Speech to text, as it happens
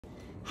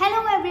Hello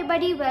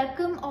everybody,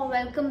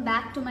 welcome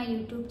back to my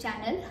YouTube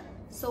channel.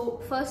 So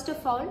first of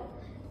all,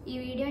 ഈ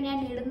video ഞാൻ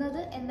ഇടുന്നത്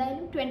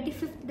എന്തായാലും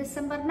 25th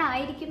ഡിസംബറിന്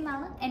ആയിരിക്കും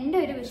എന്നാണ് എൻ്റെ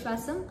ഒരു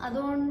വിശ്വാസം.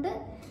 അതുകൊണ്ട്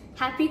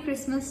ഹാപ്പി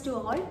ക്രിസ്മസ് ടു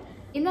ഓൾ.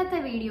 ഇന്നത്തെ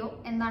വീഡിയോ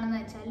എന്താണെന്ന്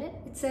വെച്ചാൽ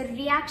it's A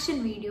reaction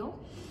video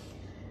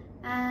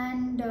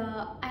and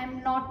I am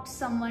not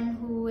someone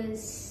who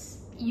is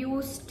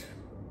used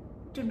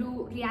to do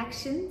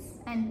reactions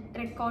and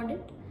record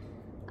it.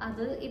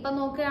 അത് ഇപ്പം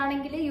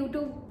നോക്കുകയാണെങ്കിൽ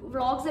യൂട്യൂബ്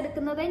വ്ളോഗ്സ്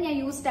എടുക്കുന്നതേ ഞാൻ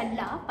യൂസ്ഡ്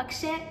അല്ല.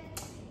 പക്ഷെ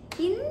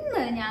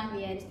ഇന്ന് ഞാൻ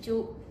വിചാരിച്ചു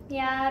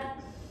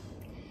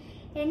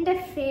എൻ്റെ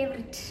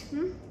ഫേവറേറ്റ്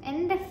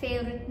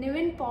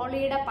നിവിൻ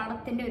പോളിയുടെ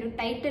പടത്തിൻ്റെ ഒരു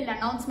ടൈറ്റിൽ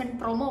അനൗൺസ്മെന്റ്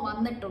പ്രൊമോ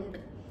വന്നിട്ടുണ്ട്.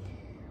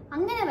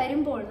 അങ്ങനെ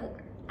വരുമ്പോൾ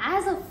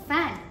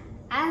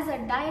as a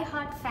die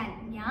hard fan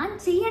ഞാൻ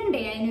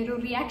ചെയ്യണ്ടേ അതിനൊരു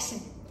റിയാക്ഷൻ?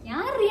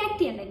 ഞാൻ റിയാക്ട്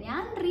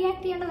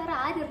ചെയ്യേണ്ട വേറെ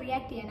ആര്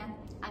റിയാക്ട് ചെയ്യാനാ?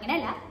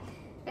 അങ്ങനെയല്ല,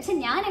 പക്ഷെ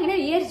ഞാൻ അങ്ങനെ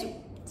വിചാരിച്ചു.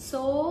 സോ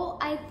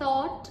ഐ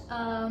തോട്ട്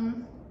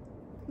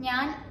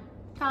ഞാൻ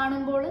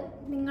കാണുമ്പോൾ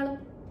നിങ്ങളും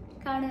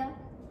കാണുക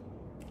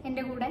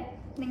എൻ്റെ കൂടെ.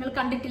 നിങ്ങൾ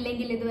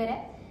കണ്ടിട്ടില്ലെങ്കിൽ ഇതുവരെ,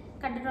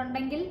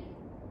 കണ്ടിട്ടുണ്ടെങ്കിൽ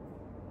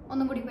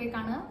ഒന്നും കൂടി പോയി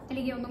കാണുക,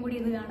 അല്ലെങ്കിൽ ഒന്നും കൂടി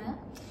ഇത് കാണുക.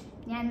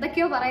 ഞാൻ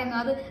എന്തൊക്കെയോ പറയുന്നു,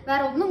 അത്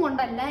വേറെ ഒന്നും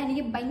കൊണ്ടല്ല,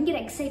 എനിക്ക് ഭയങ്കര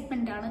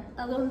എക്സൈറ്റ്മെൻ്റ് ആണ്,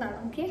 അതുകൊണ്ടാണ്.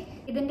 ഓക്കെ,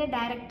 ഇതിൻ്റെ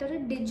ഡയറക്ടർ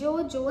ഡിജോ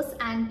ജോസ്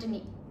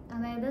ആൻ്റണി,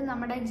 അതായത്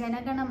നമ്മുടെ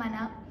ജനഗണമന,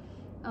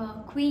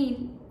 ക്വീൻ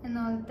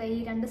എന്നത്തെ ഈ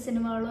 2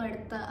 സിനിമകളും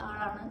എടുത്ത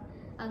ആളാണ്.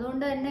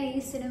 അതുകൊണ്ട് തന്നെ ഈ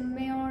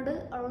സിനിമയോട്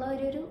ഉള്ള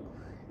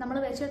നമ്മൾ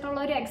വെച്ചിട്ടുള്ള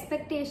ഒരു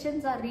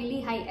expectations are really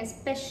high,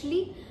 especially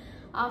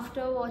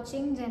after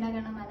watching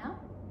Jana Gana Mana.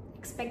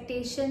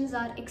 Expectations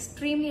R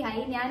extremely high.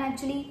 ഞാൻ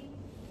ആക്ച്വലി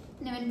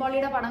നിവിൻ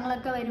പോളിയുടെ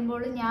പടങ്ങളൊക്കെ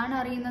വരുമ്പോൾ ഞാൻ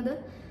അറിയുന്നത്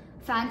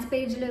ഫാൻസ്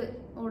പേജിൽ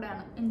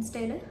കൂടെയാണ്,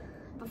 ഇൻസ്റ്റയിൽ.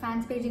 അപ്പോൾ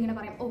ഫാൻസ് പേജ് ഇങ്ങനെ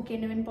പറയും, ഓക്കെ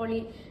നിവിൻ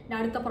പോളിയുടെ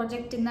അടുത്ത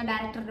പ്രൊജക്റ്റ് ഇന്ന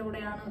ഡയറക്ടറുടെ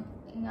കൂടെയാണ്,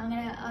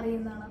 അങ്ങനെ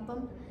അറിയുന്നതാണ്.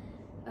 അപ്പം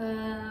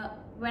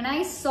when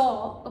I saw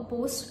a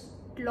post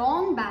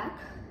long back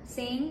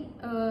saying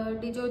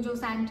Dijo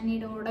Jose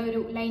ആൻ്റണിയുടെ കൂടെ ഒരു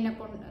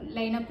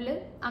ലൈനപ്പിൽ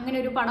അങ്ങനെ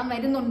ഒരു പടം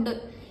വരുന്നുണ്ട്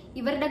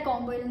ഇവരുടെ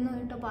കോമ്പോയിൽ നിന്ന്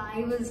കേട്ടപ്പോൾ ഐ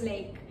വാസ്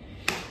ലൈക്ക്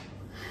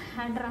ആ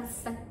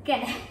ഡ്രസ്സൊക്കെ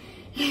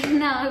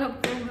എന്നാകെ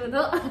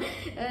പോകുന്നതോ.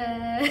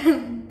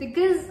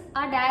 ബിക്കോസ്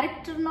ആ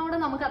ഡയറക്ടറിനോട്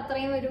നമുക്ക്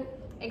അത്രയും ഒരു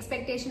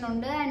എക്സ്പെക്ടേഷൻ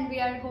ഉണ്ട് and we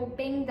R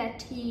hoping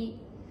that he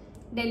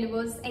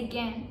delivers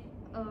again.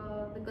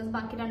 Because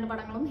ബാക്കി 2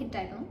 പടങ്ങളും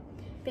ഹിറ്റായിരുന്നു.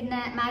 പിന്നെ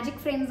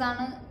മാജിക് ഫ്രെയിംസ്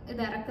ആണ്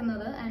ഇത്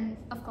ഇറക്കുന്നത് and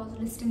of course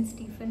Listin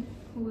Stephen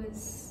who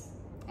is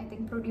I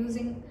think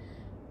producing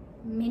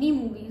many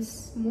movies.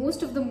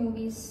 Most of the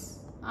movies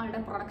ആളുടെ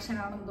പ്രൊഡക്ഷൻ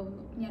ആണെന്ന്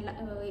തോന്നുന്നു. ഞാൻ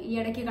ഈ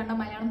ഇടയ്ക്ക് കണ്ട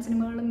മലയാളം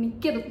സിനിമകളും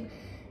മിക്കതും.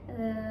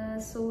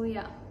 So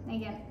yeah,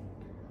 again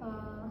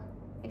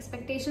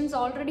expectations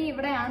already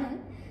ഇവിടെയാണ്.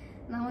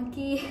 നമുക്ക്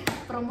ഈ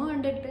പ്രൊമോ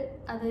കണ്ടിട്ട്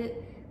അത്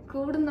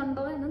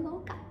കൂടുന്നുണ്ടോ എന്ന്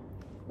നോക്കാം.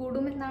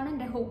 കൂടുമെന്നാണ്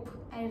എൻ്റെ ഹോപ്പ്.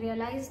 ഐ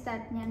റിയലൈസ്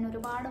ദാറ്റ് ഞാൻ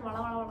ഒരുപാട്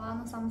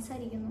വളവളന്ന്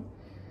സംസാരിക്കുന്നു,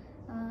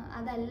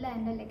 അതല്ല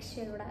എൻ്റെ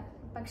ലക്ഷ്യം ഇവിടെ.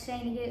 പക്ഷേ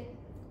എനിക്ക്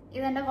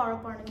ഇതെൻ്റെ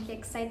കുഴപ്പമാണ്, എനിക്ക്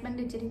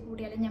എക്സൈറ്റ്മെൻറ്റ് ഇച്ചിരി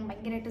കൂടിയാലും ഞാൻ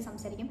ഭയങ്കരമായിട്ട്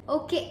സംസാരിക്കും.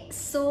 ഓക്കെ,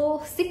 സോ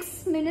 6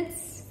 minutes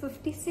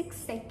 56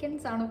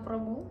 seconds ആണ്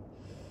പ്രൊമോ.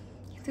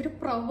 ഇതൊരു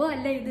പ്രൊമോ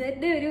അല്ല, ഇത്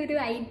തന്നെ ഒരു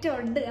ഐറ്റം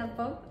ഉണ്ട്.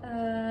 അപ്പം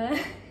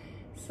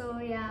സോ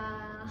യാ,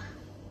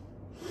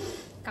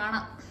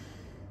 കാണാം.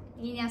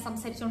 ഇനി ഞാൻ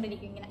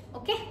സംസാരിച്ചുകൊണ്ടിരിക്കും ഇങ്ങനെ.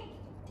 Okay,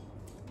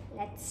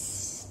 let's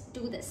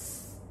do this.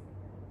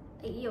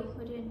 അയ്യോ,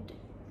 ഒരു മിനിറ്റ്.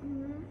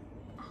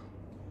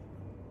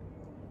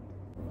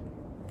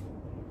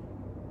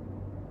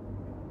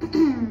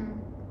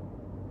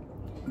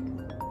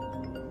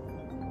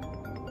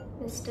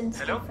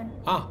 ഹലോ.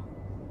 ആ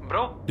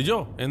ബ്രോ, ഡിജോ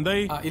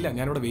എന്തായി? ഇല്ല,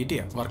 ഞാനിവിടെ വെയിറ്റ്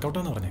ചെയ്യാം.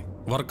 വർക്കൗട്ടാന്ന് പറഞ്ഞേ.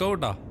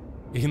 വർക്കൗട്ടാ?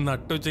 ഈ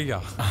നട്ടുച്ചയ്ക്കാ?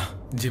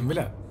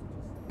 ജിമ്മിലാ.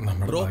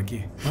 നമ്മുടെ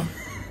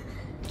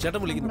ചേട്ടൻ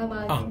വിളിക്കുന്നു.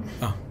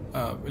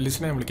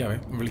 ലിസ്റ്റിനെ ഞാൻ വിളിക്കാവേ.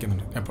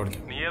 വിളിക്കുന്നുണ്ട്, എപ്പോൾ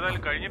വിളിക്കാം. നീ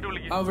ഏതായാലും കഴിഞ്ഞിട്ട്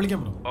വിളിക്കാം. വിളിക്കാം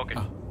ബ്രോ. ഓക്കെ.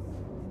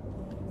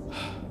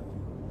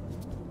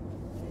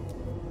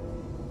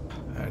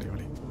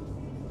 അടിപൊളി.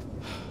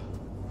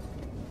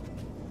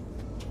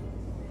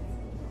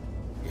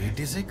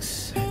 86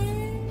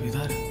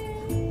 ഇതാര്?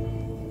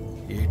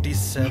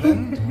 87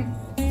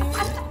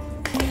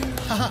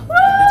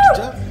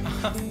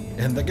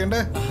 എന്തൊക്കെയുണ്ട്?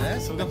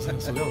 സുഖം.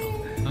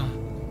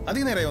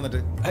 അധികം നേരമായി വന്നിട്ട്?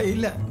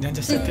 ഇല്ല, ഞാൻ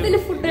ജസ്റ്റ്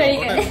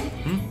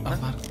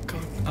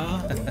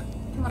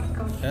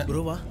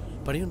ബ്രോ വാ,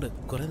 പണിയുണ്ട്.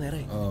 കുറെ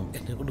നേരമായി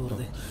എന്നെ കൊണ്ട്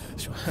വെറുതെ.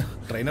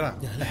 ട്രെയിനറാ?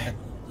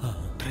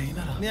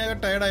 നീ ആകെ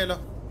ടയർഡായല്ലോ.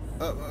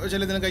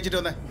 ചെല്ലുന്ന കഴിച്ചിട്ട്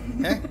വന്നേ.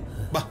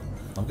 ബാ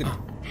നമുക്ക്.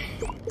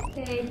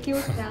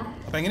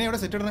 അപ്പൊ എങ്ങനെയാ ഇവിടെ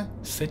സെറ്റ് ഇടണേ?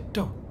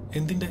 സെറ്റോ?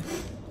 എന്തിന്റെ?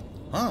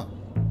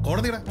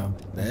 കോടതിയുടെ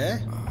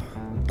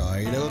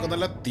ഡയലോഗൊക്കെ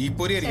നല്ല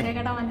തീപ്പൊരി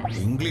ആയിരിക്കും.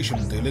 ഇംഗ്ലീഷും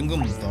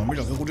തെലുങ്കും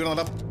തമിഴും ഒക്കെ കൂട്ടിയാണ്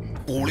നല്ല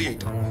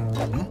പൊളിയായിട്ട്.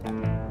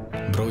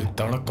 ബ്രോ,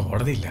 ഇത്തവണ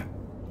കോടതിയില്ല.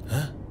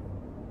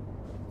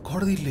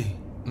 കോടതിയില്ലേ?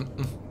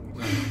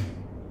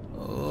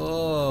 ഓ,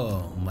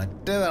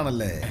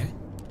 മറ്റേതാണല്ലേ,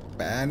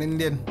 പാൻ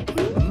ഇന്ത്യൻ.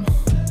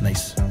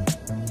 നൈസ്.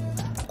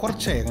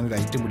 കുറച്ചേ അങ്ങനെ ഒരു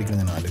ഐറ്റം പിടിക്കണം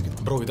ഞാൻ ആലോചിക്കുന്നു.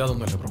 ബ്രോ,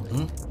 ഇതൊന്നുമല്ല ബ്രോ,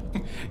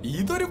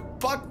 ഇതൊരു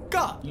പക്ക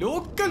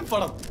ലോക്കൽ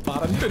പടം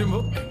പറഞ്ഞു തരുമ്പോ.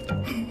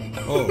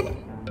 ഓ,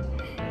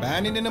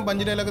 പാൻ ഇന്ത്യനും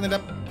പഞ്ചിലൊക്കെ നിന്റെ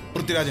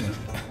പൃഥ്വിരാജിന്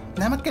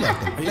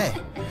നമുക്കല്ലേ?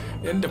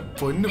 എന്റെ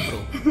പൊന്നു ബ്രോ,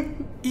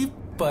 ഈ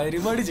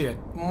പരിപാടി ചെയ്യാൻ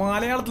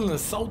മലയാളത്തിൽ നിന്ന്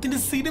സൗത്ത്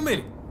ഇന്ത്യൻ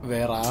സിനിമയിൽ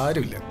വേറെ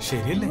ആരുമില്ല.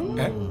 ശരിയല്ലേ?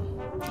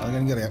 അതൊക്കെ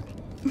എനിക്കറിയാം.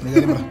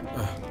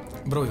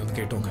 ബ്രോ ഇതൊന്ന്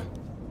കേട്ടു നോക്ക്.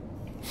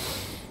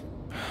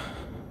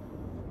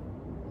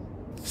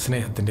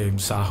 സ്നേഹത്തിന്റെയും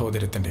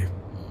സാഹോദര്യത്തിന്റെയും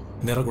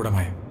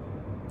നിറകുടമായ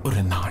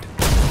ഒരു നാട്.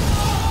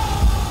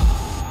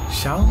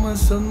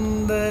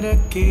 ശ്യാമസുന്ദര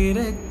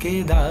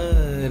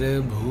കിരക്കിദാര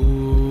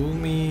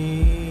ഭൂമി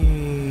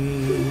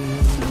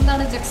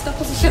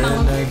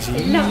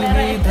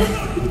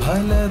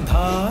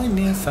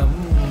ഫലധാന്യ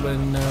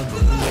സമ്പന്ന.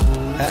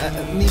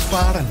 നീ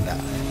പാടണ്ട.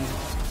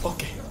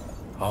 ഓക്കെ,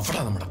 അവിടെ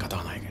നമ്മുടെ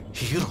കഥാനായകൻ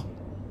ഹീറോ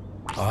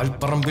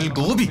ആൽപ്പറമ്പിൽ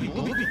ഗോപി.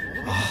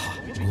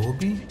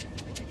 ഗോപി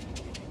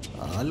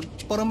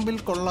ആൽപ്പറമ്പിൽ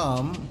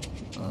കൊള്ളാം.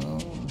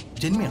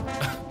 ജന്മിയാണ്.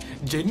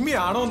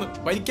 ജന്മിയാണോന്ന്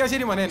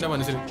വൈക്കാശ്ശേരി മന എന്റെ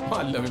മനസ്സിൽ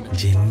അല്ല. പിന്നെ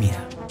ജന്മിയ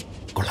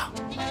കൊള്ളാം.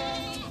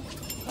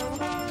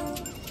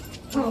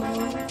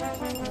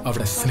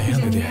 അവിടെ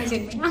സ്നേഹനിധിയായ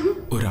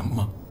ഒരമ്മ.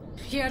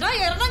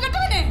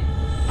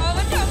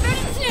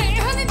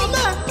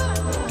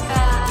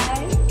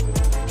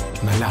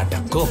 നല്ല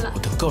അടക്കോ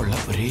ഒതുക്കോ ഉള്ള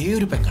ഒരേ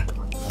ഒരു പെങ്ങൾ.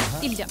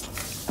 ഇല്ല,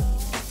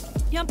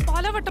 ഞാൻ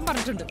പലവട്ടം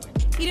പറഞ്ഞിട്ടുണ്ട്,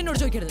 ഇരിനോട്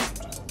ചോദിക്കരുത്.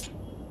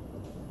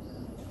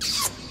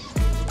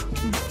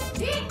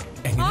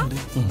 എങ്ങനെയുണ്ട്?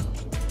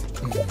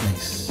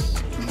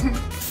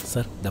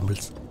 Sir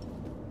dumbbells.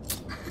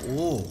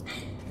 ഓ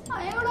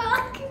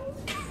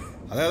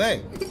അതെ അതെ,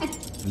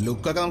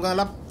 ലുക്കൊക്കെ നമുക്ക്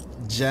നല്ല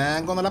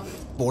ജാങ്കോ നല്ല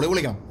പൊളി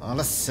പൊളിക്കണം,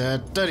 നല്ല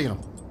സെറ്റ് അടിക്കണം.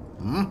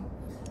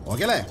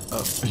 ഓക്കെ അല്ലേ?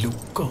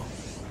 ലുക്കോ?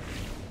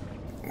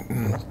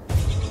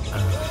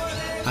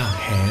 ആ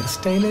ഹെയർ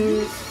സ്റ്റൈല്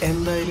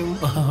എന്തായാലും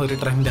ഒരു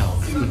ട്രെൻഡാവും.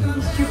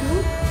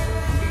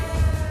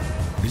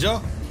 ബിജോ,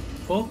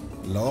 ഓ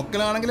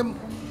ലോക്കലാണെങ്കിലും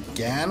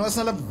ക്യാൻവാസ്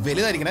നല്ല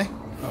വലുതായിരിക്കണേ.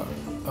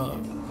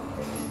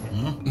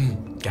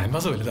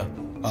 ക്യാൻവാസ് വലുതാ.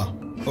 ആ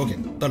ഓക്കെ,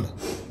 തള്ളു.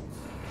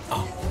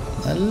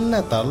 നല്ല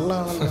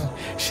തള്ളാണല്ലോ.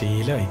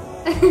 ശീലായി.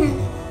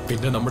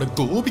 പിന്നെ നമ്മുടെ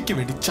ഗോപിക്ക്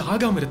വേണ്ടി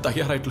ചാകാൻ വരെ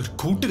തയ്യാറായിട്ടുള്ള ഒരു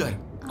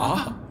കൂട്ടുകാരൻ.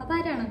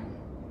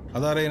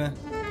 അതറിയണേ?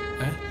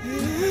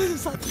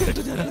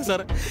 സത്യമായിട്ട് ഞാനാണ്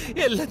സാറേ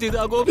എല്ലാം ചെയ്ത്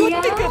ആ ഗോപി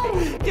ഒറ്റയ്ക്ക്.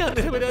 ഞാൻ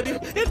നിരപരാധി,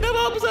 എന്റെ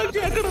ബാബു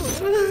സാക്ഷിയാക്കണം.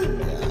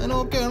 ഞാൻ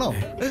ഓക്കെ ആണോ?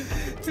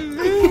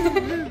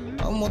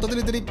 മൊത്തത്തിൽ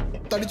ഇത്തിരി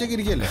തടിച്ചൊക്കെ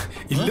ഇരിക്കല്ലേ?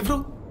 ഇല്ല ബ്രോ,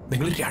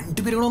 നിങ്ങൾ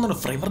രണ്ടുപേരും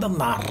ഫ്രൈമർ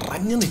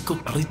നിറഞ്ഞു നിൽക്കും.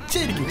 റിച്ച്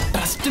ആയിരിക്കും,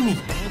 ട്രസ്റ്റ് മീ.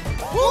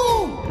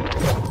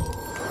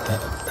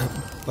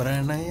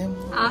 പ്രണയം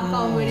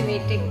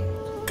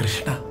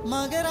കൃഷ്ണ.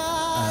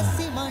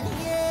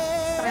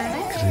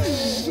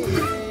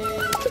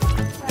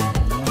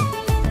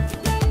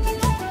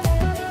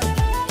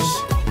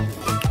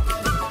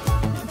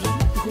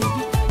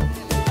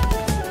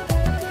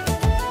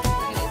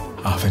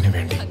 അവന്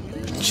വേണ്ടി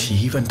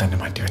ജീവൻ തന്നെ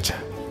മാറ്റിവെച്ച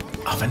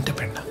അവന്റെ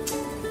പെണ്ണ്.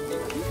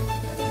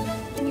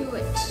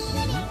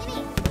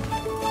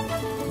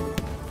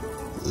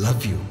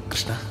 Love you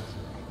Krishna.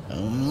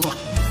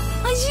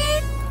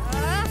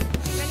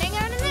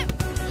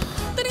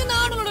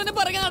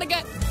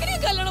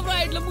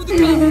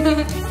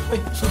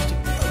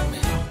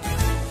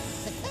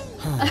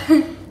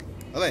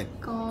 അതെ,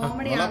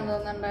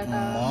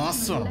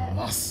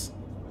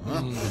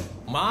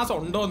 മാസം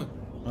ഉണ്ടോന്ന്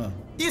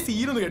ഈ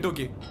സീനൊന്ന് കേട്ടു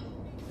നോക്കിയേ.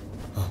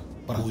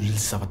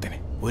 ഉത്സവത്തിന്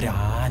ഒരു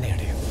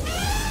ആനയുടെ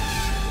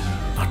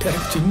നാട്ടുകാരെ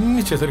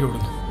ചിന്നി ചെതറി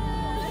ഓടുന്നു.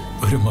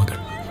 ഒരു മകൾ,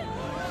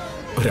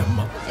 ഒരമ്മ.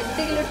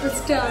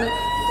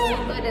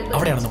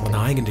 അവിടെയാണ് നമ്മുടെ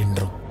നായകന്റെ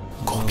intro.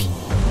 Gopi.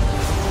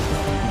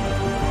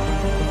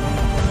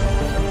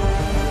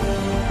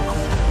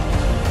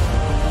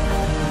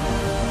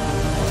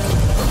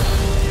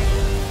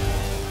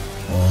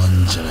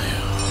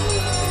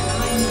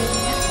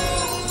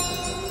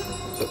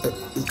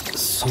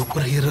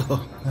 Super hero.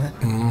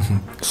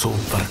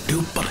 Super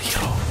duper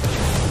hero.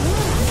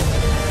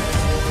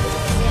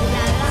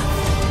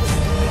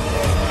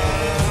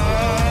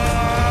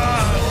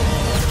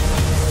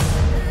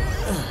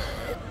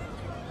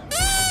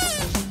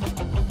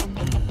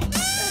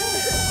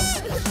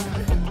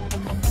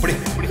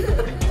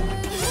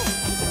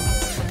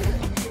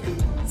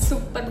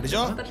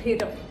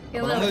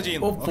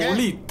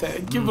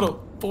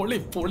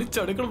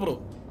 പൊളിച്ചടുക്കണം bro.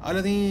 അല്ല,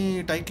 നീ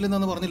ടൈറ്റിൽ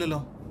എന്താന്ന് പറഞ്ഞില്ലല്ലോ.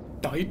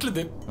 ടൈറ്റിൽ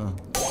ഇത്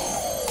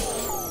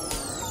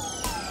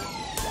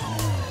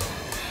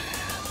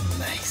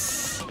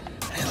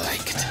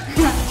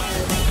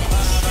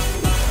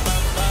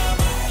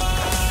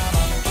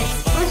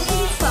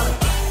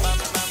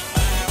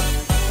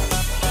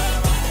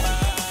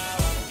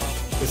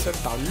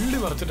തള്ളി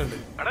മറിച്ചിട്ടുണ്ട്.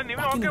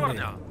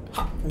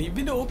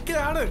 നിവിൻ ഓക്കെ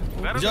ആണ്.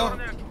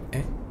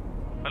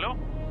 ഹലോ,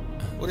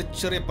 ഒരു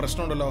ചെറിയ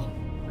പ്രശ്നമുണ്ടല്ലോ.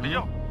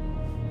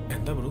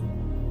 എന്താ ബ്രോ?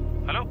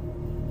 ഹലോ,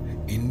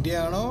 ഇന്ത്യ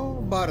ആണോ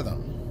ഭാരതം?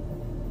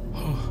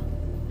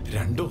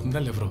 രണ്ടും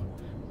ഒന്നല്ലേ ബ്രോ,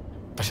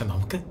 പക്ഷെ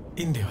നമുക്ക്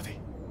ഇന്ത്യ മതി.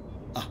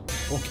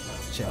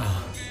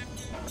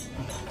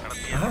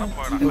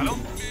 ഹലോ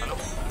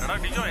എടാ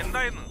ഡിജോ,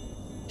 എന്തായിരുന്നു?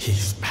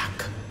 He's back.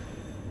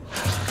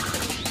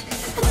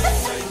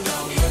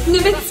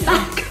 Nivin's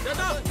back.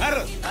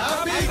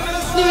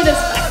 Nivin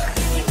is back.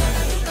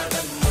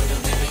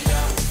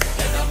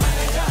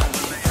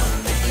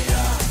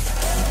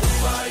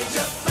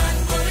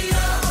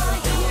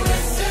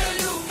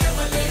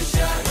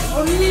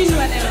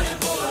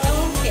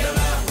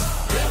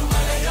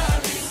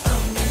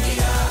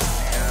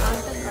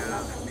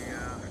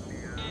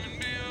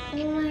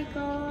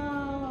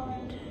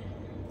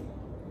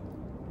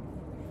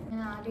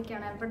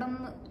 ആലോചിക്കുകയാണ്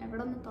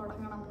എവിടെ നിന്ന്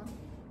തുടങ്ങണമെന്ന്.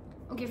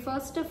 Okay,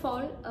 first of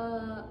all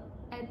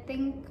I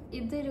think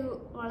ഇതൊരു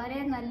വളരെ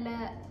നല്ല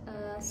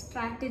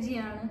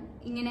സ്ട്രാറ്റജിയാണ്.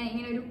 ഇങ്ങനെ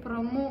ഒരു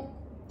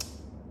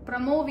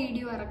പ്രൊമോ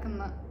വീഡിയോ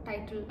ഇറക്കുന്ന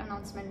title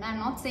announcement. I am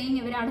not saying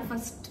ഇവരാണ്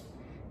first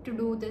to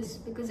do this,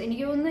 because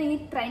എനിക്ക്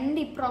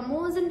തോന്നുന്നു ഈ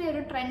പ്രൊമോസിന്റെ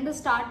ഒരു ട്രെൻഡ്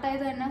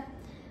സ്റ്റാർട്ടായത് തന്നെ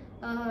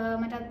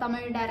മറ്റേ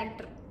തമിഴ്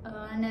ഡയറക്ടർ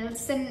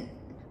നെൽസൺ,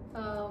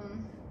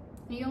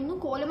 എനിക്ക് തോന്നുന്നു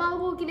കോലമാവ്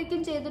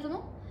പോക്കിലേക്കും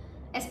ചെയ്തിരുന്നു.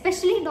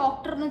 എസ്പെഷ്യലി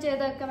ഡോക്ടറിന്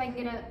ചെയ്തൊക്കെ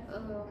ഭയങ്കര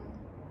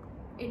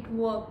ഇറ്റ്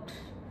വർക്ക്ഡ്.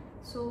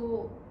 സോ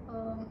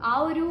ആ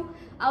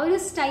ഒരു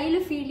സ്റ്റൈല്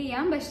ഫീൽ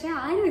ചെയ്യാം. പക്ഷെ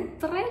ആരും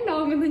ഇത്രയും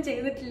ലോങ് ഒന്നും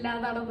ചെയ്തിട്ടില്ല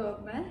എന്നാണ്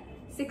തോന്നുന്നത്.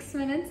 6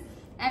 minutes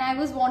and I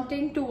was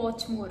wanting to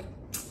watch more.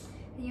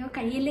 അയ്യോ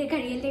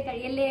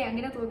കഴിയല്ലേ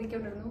അങ്ങനെ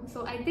തോന്നിക്കൊണ്ടിരുന്നു. So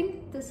I think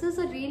this is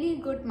A really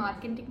good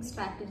marketing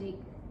strategy.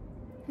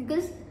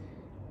 Because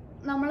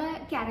നമ്മളെ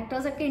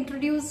ക്യാരക്ടേഴ്സൊക്കെ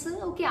ഇൻട്രൊഡ്യൂസ്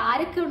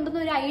ആരൊക്കെ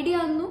ഉണ്ടെന്ന് ഒരു ഐഡിയ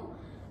വന്നു.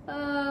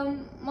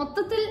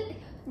 മൊത്തത്തിൽ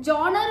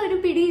ജോണർ ഒരു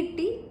പിടി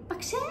കിട്ടി.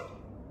 പക്ഷെ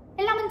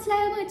എല്ലാം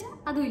മനസ്സിലായോന്ന് വെച്ചാൽ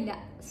അതുമില്ല.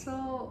 സോ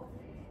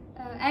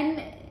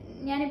ആൻഡ്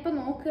ഞാനിപ്പോൾ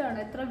നോക്കുകയാണ്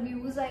എത്ര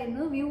വ്യൂസ്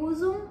ആയിരുന്നു.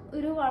 വ്യൂസും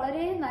ഒരു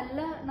വളരെ നല്ല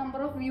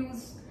നമ്പർ ഓഫ്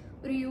വ്യൂസ്.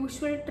 ഒരു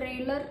usual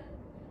trailer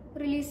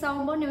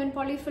റിലീസാകുമ്പോൾ Nivin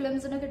Pauly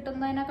ഫിലിംസിന്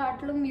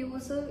കിട്ടുന്നതിനെക്കാട്ടിലും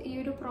views ഈ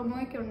ഒരു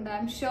പ്രൊമോയ്ക്ക് ഉണ്ട്. I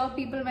am sure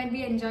people might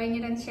be enjoying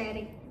it and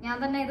sharing. ഞാൻ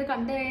തന്നെ ഇത്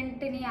കണ്ടു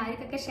കഴിഞ്ഞിട്ട് ഇനി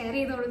ആർക്കൊക്കെ ഷെയർ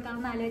ചെയ്ത്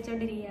കൊടുക്കാമെന്ന്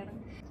ആലോചിച്ചുകൊണ്ടിരിക്കുകയാണ്.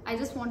 I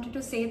just wanted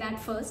to say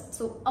that first.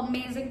 So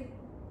amazing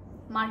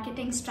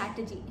marketing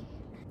strategy.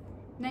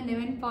 പിന്നെ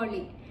നിവിൻ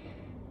പോളി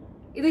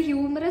ഇത്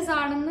ഹ്യൂമറസ്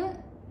ആണെന്ന്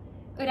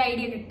ഒരു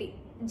ഐഡിയ കിട്ടി.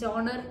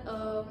 ജോണർ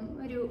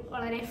ഒരു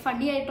വളരെ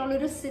ഫണ്ണി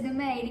ആയിട്ടുള്ളൊരു സിനിമ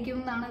ആയിരിക്കും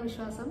എന്നാണ്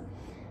വിശ്വാസം.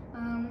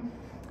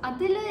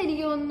 അതിൽ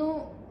എനിക്ക് തോന്നുന്നു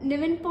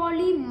Nivin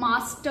Pauly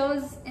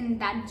masters in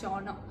that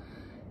genre.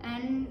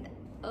 And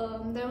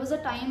there was A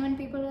time when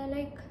people are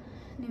like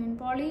Nivin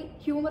Pauly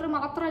humour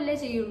മാത്രമല്ലേ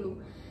ചെയ്യുള്ളൂ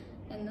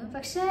എന്ന്.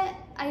 പക്ഷേ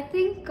I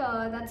think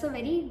that's A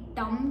very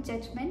Dum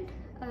judgement.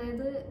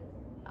 അതായത്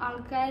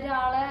ആൾക്കാരെ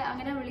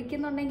അങ്ങനെ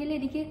വിളിക്കുന്നുണ്ടെങ്കിൽ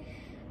എനിക്ക്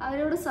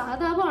അവരോട്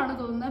സഹതാപമാണ്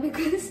തോന്നുന്നത്.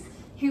 ബിക്കോസ്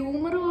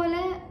ഹ്യൂമർ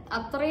പോലെ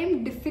അത്രയും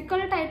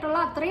ഡിഫിക്കൾട്ട് ആയിട്ടുള്ള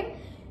അത്രയും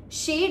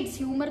ഷെയ്ഡ്സ്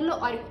ഹ്യൂമറിൽ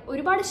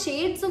ഒരുപാട്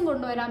ഷെയ്ഡ്സും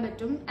കൊണ്ടുവരാൻ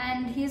പറ്റും.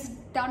 And he's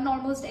done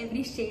almost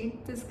every shade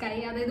this guy.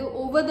 അതായത്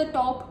ഓവർ ദ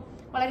ടോപ്പ്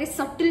വളരെ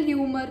സട്ടിൽ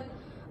ഹ്യൂമർ,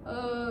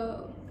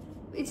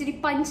 ഇച്ചിരി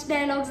പഞ്ച്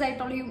ഡയലോഗ്സ്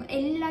ആയിട്ടുള്ള ഹ്യൂമർ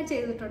എല്ലാം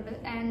ചെയ്തിട്ടുണ്ട്.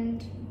 And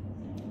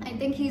I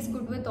think he's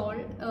good with all.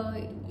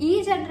 ഈ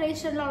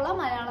ജനറേഷനിലുള്ള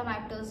Malayalam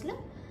ആക്ടേഴ്സിൽ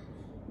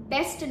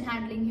best in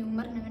handling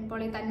humour Nivin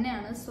Pauly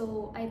തന്നെയാണ്. So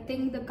I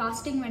think the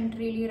casting went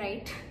really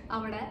right.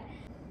 അവിടെ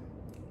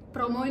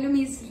പ്രൊമോയിലും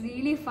is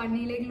really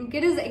funny. Like look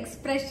at his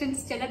expressions,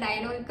 ചില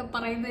ഡയലോഗൊക്കെ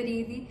പറയുന്ന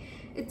രീതി,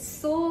 it's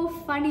so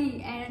funny.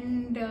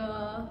 And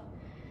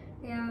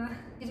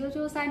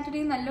Jose Antony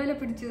നല്ലപോലെ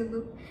പിടിച്ചു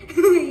തന്നു.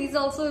 Is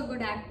also A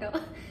good actor.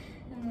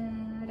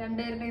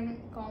 രണ്ടുപേരുടെയും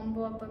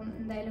കോംബോ അപ്പം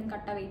എന്തായാലും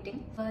കട്ട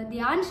വെയിറ്റിംഗ്.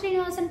 ധ്യാൻ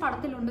ശ്രീനിവാസൻ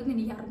പടത്തിലുണ്ടെന്ന്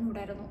എനിക്ക്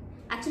അറിഞ്ഞുകൂടായിരുന്നു.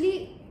 ആക്ച്വലി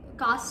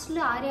കാസ്റ്റിൽ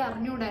ആരെ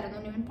അറിഞ്ഞുകൂടായിരുന്നു.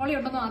 നിവിൻ പോളി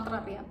ഉണ്ടെന്ന് മാത്രം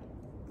അറിയാം.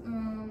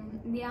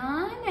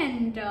 Dhyan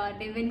and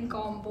Nivin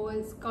combo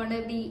is gonna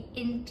be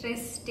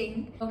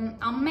interesting.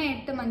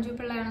 അമ്മയായിട്ട് മഞ്ജു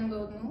പിള്ളയാണെന്ന്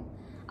തോന്നുന്നു.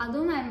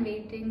 അതും I M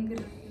waiting,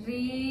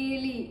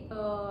 really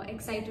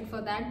excited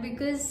for that.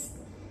 Because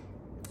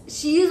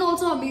she is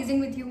also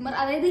amazing with humour.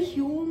 അതായത്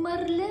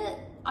ഹ്യൂമറിൽ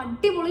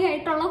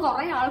അടിപൊളിയായിട്ടുള്ള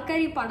കുറേ ആൾക്കാർ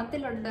ഈ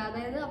പടത്തിലുണ്ട്.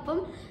 അതായത് അപ്പം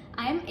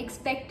I M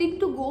expecting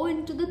to go in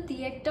to the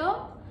theatre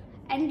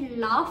and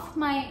laugh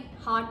my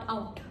heart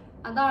out.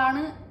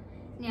 അതാണ്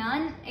ഞാൻ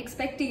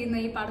എക്സ്പെക്ട്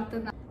ചെയ്യുന്നത് ഈ പടത്തിൽ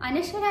നിന്ന്.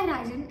 അനശ്വര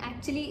Rajan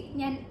actually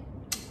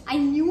I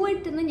new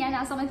it എന്ന് ഞാൻ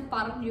ആ സമയത്ത്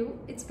പറഞ്ഞു.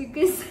 ഇറ്റ്സ്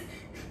ബിക്കോസ്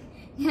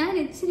ഞാൻ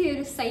ഇച്ചിരി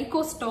ഒരു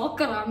സൈക്കോ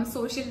സ്റ്റോക്കറാണ്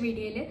സോഷ്യൽ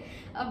മീഡിയയിൽ.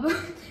 അപ്പം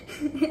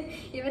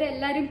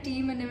ഇവരെല്ലാവരും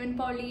ടീം നിവിൻ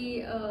പോളി,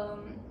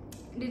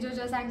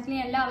 ജോസ് ആന്റണി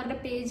എല്ലാം അവരുടെ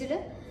പേജിൽ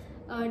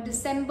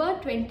December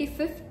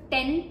 25th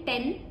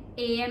 10:10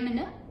 AM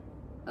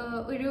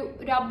ഒരു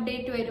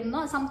അപ്ഡേറ്റ് വരുന്നു,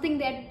 സംതിങ്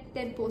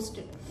ദാറ്റ്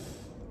പോസ്റ്റഡ്.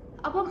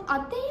 അപ്പം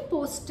അതേ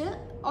പോസ്റ്റ്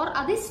ഓർ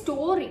അതേ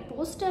സ്റ്റോറി,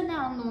 പോസ്റ്റ് തന്നെ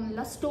ആണെന്ന്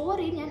തോന്നുന്നില്ല,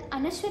 സ്റ്റോറി ഞാൻ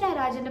അനശ്വര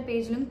രാജന്റെ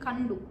പേജിലും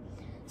കണ്ടു.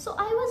 സോ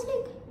ഐ വാസ്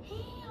ലൈക്ക്, ഹേ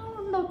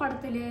ആളുണ്ടോ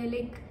പടത്തില്?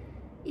 ലൈക്ക്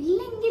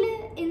ഇല്ലെങ്കിൽ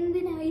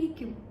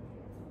എന്തിനായിരിക്കും?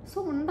 സോ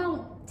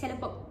ഉണ്ടാവും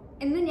ചിലപ്പോൾ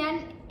എന്ന് ഞാൻ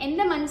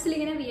എൻ്റെ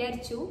മനസ്സിലിങ്ങനെ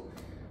വിചാരിച്ചു.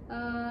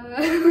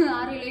 ആ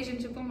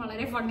റിലേഷൻഷിപ്പും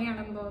വളരെ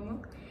ഫണ്ണിയാണെന്ന് തോന്നുന്നു.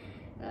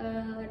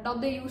 Not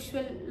the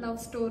usual love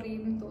story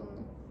എന്ന്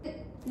തോന്നുന്നു.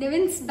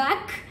 Nivin's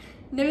back.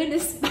 Nivin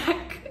is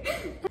back.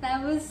 That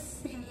was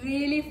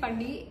really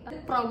funny.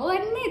 Promo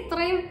തന്നെ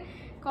ഇത്രയും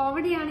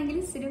കോമഡി ആണെങ്കിൽ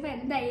സിനിമ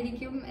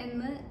എന്തായിരിക്കും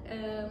എന്ന്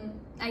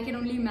I can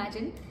only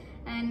imagine.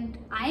 And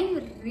I am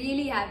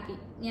really happy.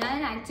 ഞാൻ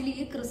ആക്ച്വലി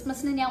ഈ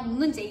ക്രിസ്മസിന് ഞാൻ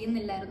ഒന്നും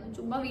ചെയ്യുന്നില്ലായിരുന്നു,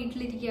 ചുമ്മാ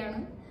വീട്ടിലിരിക്കുകയാണ്,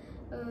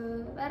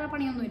 വേറെ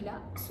പണിയൊന്നുമില്ല.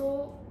 സോ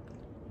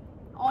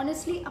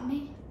ഓണസ്റ്റ്ലി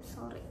അമ്മേ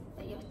sorry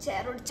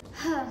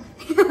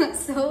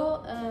so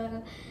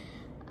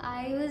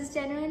I was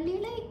genuinely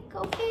like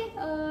okay,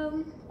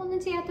 ഒന്നും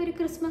ചെയ്യാത്തൊരു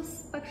ക്രിസ്മസ്.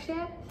 പക്ഷേ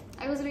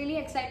I was really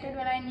excited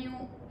when I knew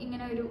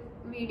ഇങ്ങനെ ഒരു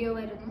വീഡിയോ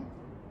വരുന്നു.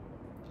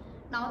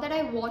 Now that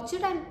I watch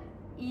it, I'm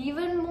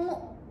even more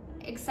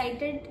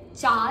excited,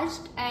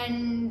 charged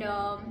and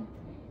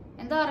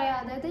എന്താ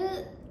പറയുക, അതായത്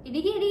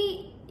എനിക്ക്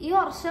ഈ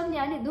വർഷം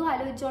ഞാൻ ഇതും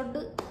ആലോചിച്ചോണ്ട്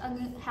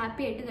അങ്ങ്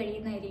ഹാപ്പി ആയിട്ട്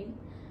കഴിയുന്നതായിരിക്കും.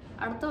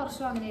 അടുത്ത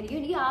വർഷം അങ്ങനെ ആയിരിക്കും.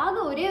 എനിക്ക്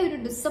ആകെ ഒരേ ഒരു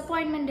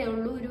ഡിസപ്പോയിൻമെൻറ്റേ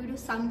ഉള്ളൂ, ഒരു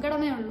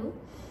സങ്കടമേ ഉള്ളൂ.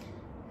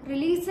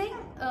 റിലീസിങ്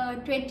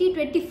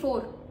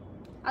 2024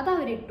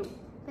 അതവരിട്ടു.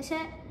 പക്ഷെ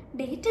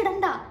ഡേറ്റ്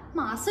ഇടണ്ട,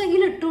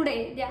 മാസമെങ്കിലും ഇട്ടൂടെ.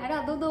 ഞാൻ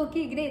അതും നോക്കി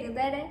ഇങ്ങനെ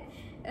ഇരുന്നേനെ.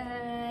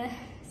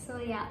 സോ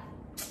യാ,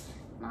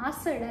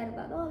 മാസം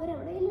ഇടായിരുന്നു. അതോ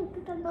അവരെവിടെയെങ്കിലും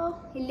ഇട്ടിട്ടുണ്ടോ?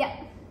 ഇല്ല.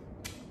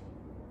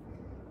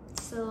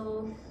 So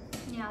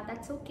yeah,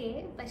 that's okay.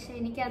 പക്ഷെ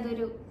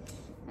എനിക്കതൊരു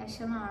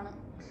വിഷമമാണ്.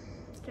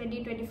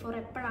 2024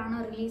 എപ്പോഴാണ്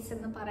റിലീസ്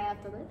എന്ന്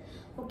പറയാത്തത്.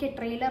 ഓക്കെ,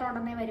 ട്രെയിലർ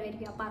ഉടനെ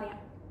വരുമായിരിക്കും, അപ്പം അറിയാം.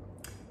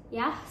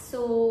 യാ, സോ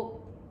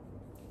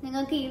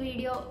നിങ്ങൾക്ക് ഈ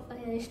വീഡിയോ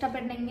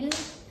ഇഷ്ടപ്പെട്ടെങ്കിൽ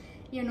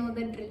you know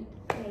the drill.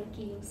 Like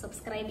ചെയ്യൂ,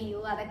 സബ്സ്ക്രൈബ് ചെയ്യൂ,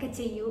 അതൊക്കെ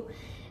ചെയ്യൂ.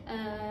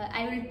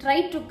 I will try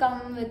to come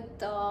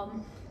with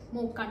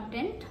more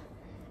content.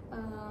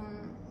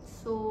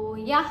 So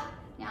yeah,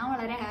 ഞാൻ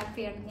വളരെ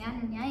ഹാപ്പിയാണ്.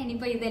 ഞാൻ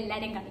ഇനിയിപ്പോൾ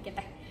ഇതെല്ലാവരെയും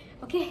കാണിക്കട്ടെ.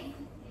 Okay,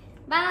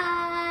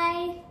 by.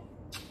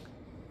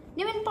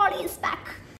 Nivin Pauly is back.